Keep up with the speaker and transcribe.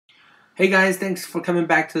Hey guys, thanks for coming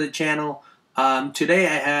back to the channel. Today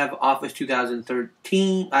I have Office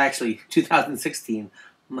 2013, actually 2016.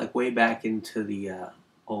 I'm like way back into the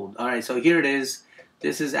old. Alright, so here it is.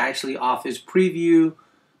 This is actually Office Preview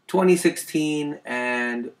 2016,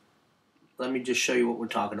 and let me just show you what we're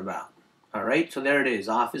talking about. Alright, so there it is,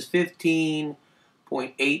 Office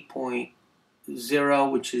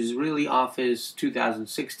 15.8.0, which is really Office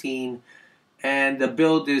 2016. And the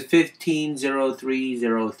build is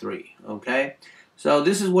 150303. Okay, so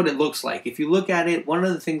this is what it looks like. If you look at it, one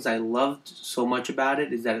of the things I loved so much about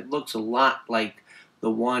it is that it looks a lot like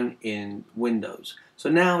the one in Windows. So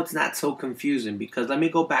now it's not so confusing, because let me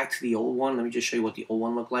go back to the old one. Let me just show you what the old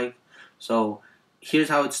one looked like. So here's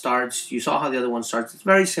how it starts. You saw how the other one starts. It's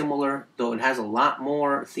very similar, though it has a lot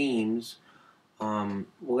more themes. We're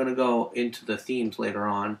going to go into the themes later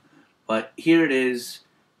on, but here it is.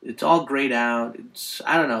 It's all grayed out.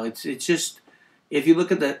 I don't know. It's just, if you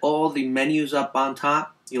look at all the menus up on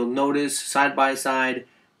top, you'll notice side by side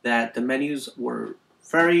that the menus were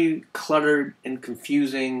very cluttered and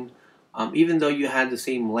confusing. Even though you had the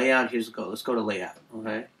same layout. Let's go to layout.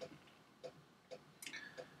 Okay.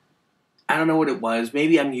 I don't know what it was.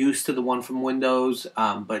 Maybe I'm used to the one from Windows,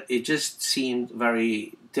 but it just seemed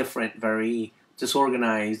very different, very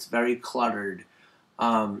disorganized, very cluttered.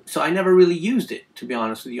 So I never really used it, to be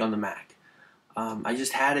honest with you, on the Mac. I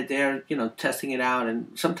just had it there, testing it out,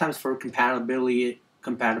 and sometimes for compatibility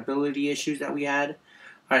issues that we had.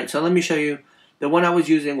 All right, so let me show you. The one I was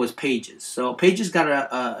using was Pages. So Pages got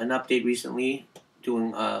an update recently,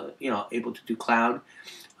 doing able to do cloud.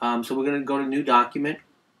 So we're gonna go to New Document,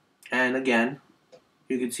 and again,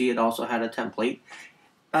 you can see it also had a template.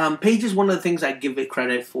 Pages, one of the things I give it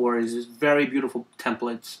credit for is its very beautiful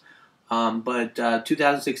templates. But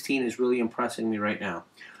 2016 is really impressing me right now.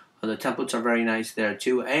 The templates are very nice there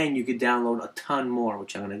too, and you could download a ton more,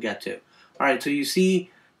 which I'm going to get to. All right, so you see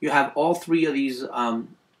you have all three of these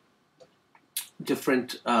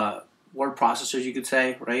different word processors, you could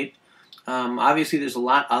say, right? Obviously, there's a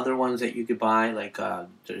lot other ones that you could buy, like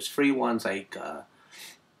there's free ones like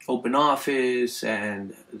OpenOffice,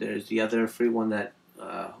 and there's the other free one that,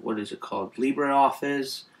 what is it called,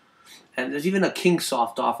 LibreOffice. And there's even a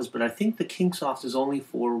Kingsoft Office, but I think the Kingsoft is only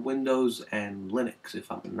for Windows and Linux,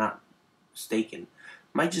 if I'm not mistaken.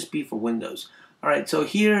 Might just be for Windows. All right, so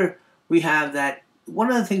here we have that. One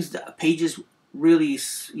of the things that Pages really,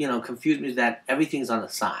 confused me is that everything's on the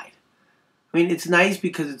side. I mean, it's nice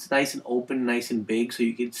because it's nice and open, nice and big, so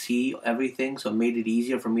you can see everything, so it made it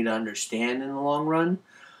easier for me to understand in the long run.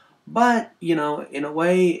 But, in a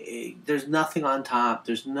way, there's nothing on top.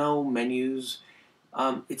 There's no menus.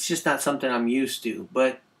 It's just not something I'm used to,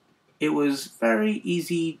 but it was very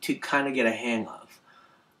easy to kind of get a hang of.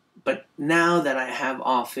 But now that I have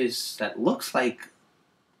Office that looks like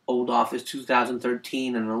old Office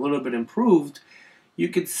 2013 and a little bit improved, you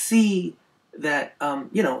could see that,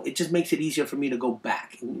 it just makes it easier for me to go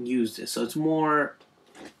back and use this. So it's more,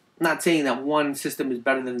 not saying that one system is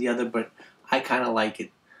better than the other, but I kind of like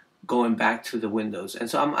it going back to the Windows. And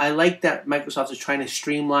so I like that Microsoft is trying to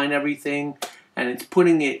streamline everything, and it's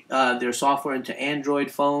putting their software into Android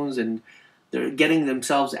phones, and they're getting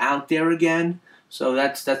themselves out there again. So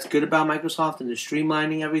that's good about Microsoft, and they're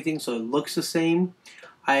streamlining everything so it looks the same.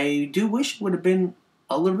 I do wish it would have been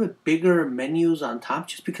a little bit bigger menus on top,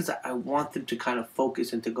 just because I want them to kind of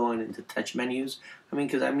focus into going into touch menus.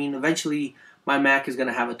 Because eventually my Mac is going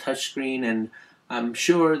to have a touch screen, and I'm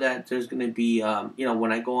sure that there's going to be,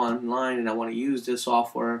 when I go online and I want to use this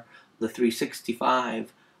software, the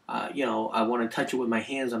 365, I want to touch it with my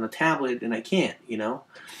hands on a tablet, and I can't,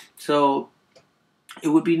 So it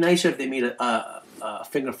would be nicer if they made a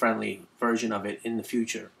finger-friendly version of it in the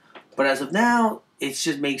future. But as of now, it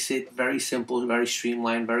just makes it very simple, very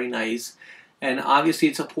streamlined, very nice. And obviously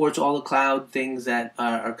it supports all the cloud things that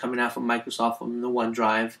are coming out from Microsoft from the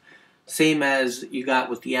OneDrive. Same as you got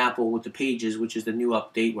with the Apple with the Pages, which is the new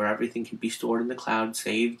update where everything can be stored in the cloud,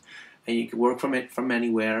 saved, and you can work from it from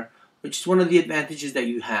anywhere, which is one of the advantages that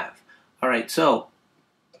you have. All right, so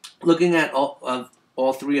looking at all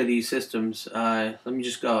three of these systems, let me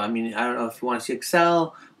just go. I don't know if you want to see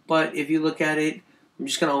Excel, but if you look at it, I'm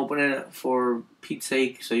just going to open it for Pete's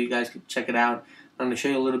sake so you guys can check it out. I'm going to show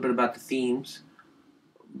you a little bit about the themes,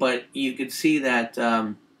 but you could see that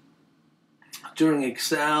during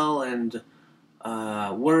Excel and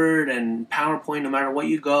Word and PowerPoint, no matter what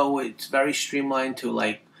you go, it's very streamlined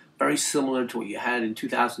to very similar to what you had in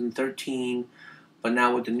 2013, but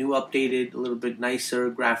now with the new updated, a little bit nicer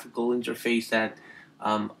graphical interface that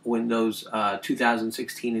Windows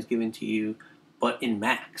 2016 is giving to you. but in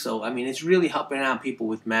Mac. So, I mean, it's really helping out people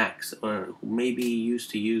with Macs or who maybe used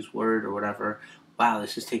to use Word or whatever. Wow,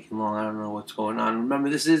 this is taking long. I don't know what's going on. Remember,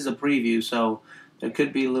 this is a preview, so there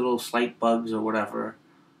could be little slight bugs or whatever.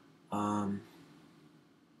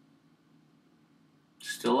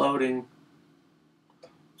 Still loading.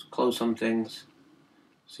 Let's close some things.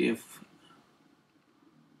 See if...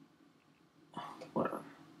 Whatever.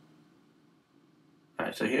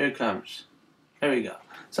 Alright, so here it comes. There we go.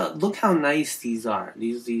 So look how nice these are.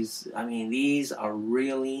 I mean, these are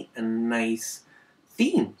really nice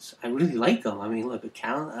themes. I really like them. I mean, look,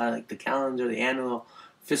 like the calendar, the annual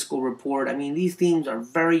fiscal report. I mean, these themes are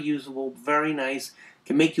very usable, very nice.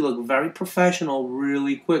 Can make you look very professional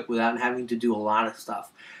really quick without having to do a lot of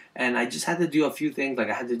stuff. And I just had to do a few things. Like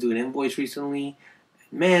I had to do an invoice recently.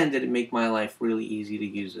 Man, did it make my life really easy to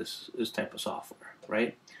use this type of software,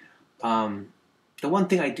 right? The one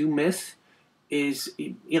thing I do miss is,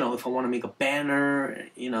 you know, if I want to make a banner,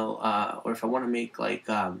 you know, or if I want to make like,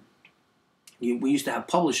 we used to have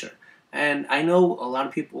Publisher. And I know a lot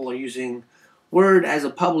of people are using Word as a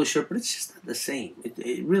publisher, but it's just not the same.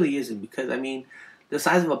 It really isn't, because, I mean, the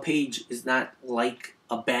size of a page is not like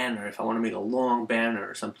a banner if I want to make a long banner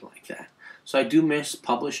or something like that. So I do miss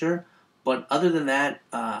Publisher, but other than that,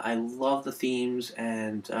 I love the themes,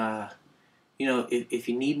 and, you know, if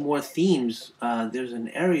you need more themes, there's an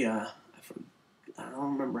area, I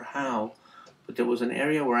don't remember how, but there was an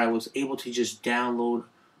area where I was able to just download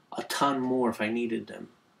a ton more if I needed them.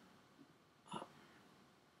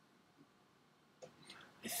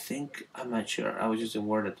 I think, I'm not sure, I was using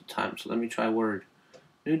Word at the time, so let me try Word.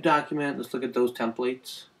 New document, let's look at those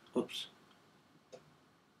templates. Oops.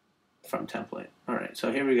 From template. Alright,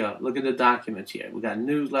 so here we go. Look at the documents here. We got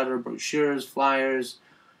newsletter, brochures, flyers,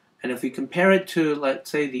 and if we compare it to,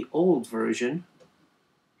 let's say, the old version.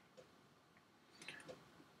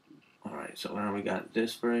 Alright, so now we got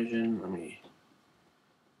this version. Let me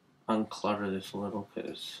unclutter this a little,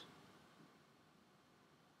 because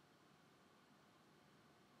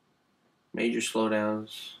major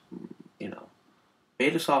slowdowns, you know.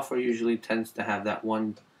 Beta software usually tends to have that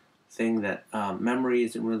one thing that memory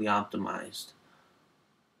isn't really optimized.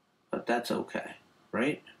 But that's okay,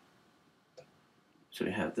 right? So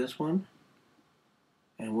we have this one.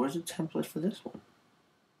 And where's the template for this one?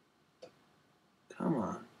 Come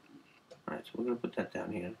on. Alright, so we're going to put that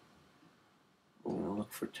down here. We're going to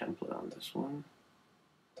look for template on this one.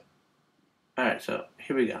 Alright, so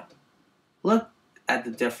here we go. Look at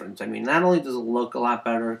the difference. I mean, not only does it look a lot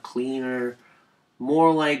better, cleaner,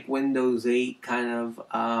 more like Windows 8 kind of.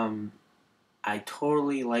 I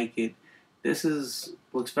totally like it. This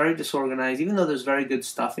looks very disorganized, even though there's very good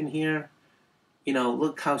stuff in here. You know,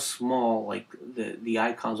 look how small like the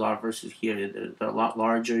icons are versus here. They're a lot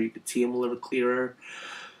larger. You could see them a little clearer.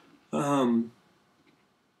 But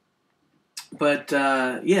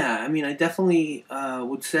yeah, I mean, I definitely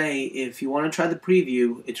would say if you want to try the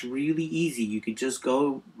preview, it's really easy. You could just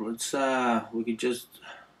go. We could just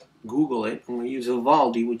Google it. I'm going to use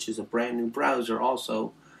Vivaldi, which is a brand new browser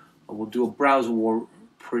also. We'll do a browser war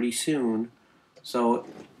pretty soon. So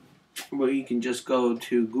where you can just go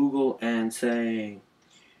to Google and say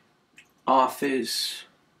Office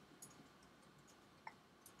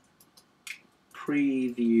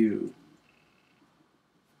Preview.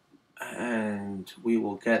 And we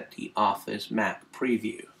will get the Office Mac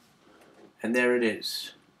Preview. And there it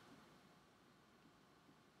is.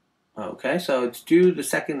 Okay, so it's due the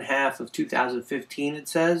second half of 2015, it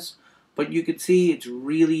says. But you can see it's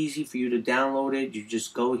really easy for you to download it. You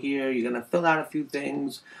just go here. You're going to fill out a few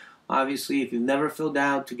things. Obviously, if you've never filled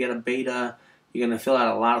out to get a beta, you're going to fill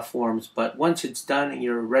out a lot of forms. But once it's done and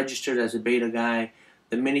you're registered as a beta guy,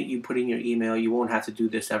 the minute you put in your email, you won't have to do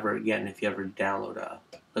this ever again if you ever download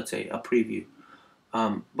let's say, a preview.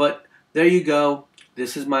 But there you go.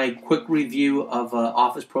 This is my quick review of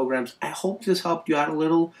Office programs. I hope this helped you out a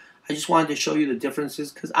little. I just wanted to show you the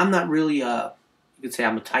differences because I'm not really you could say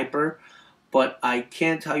I'm a typer, but I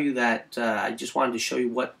can tell you that I just wanted to show you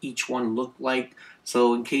what each one looked like.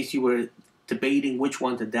 So in case you were debating which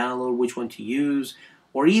one to download, which one to use,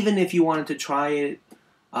 or even if you wanted to try it,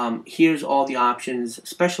 here's all the options,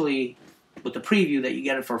 especially with the preview that you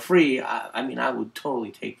get it for free. I mean, I would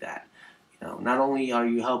totally take that. You know, not only are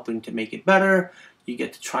you helping to make it better, you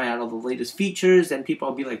get to try out all the latest features, and people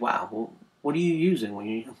will be like, "Wow, well, what are you using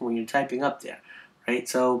when you're typing up there?" Right?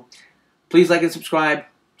 So, please like and subscribe.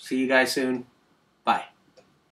 See you guys soon. Bye.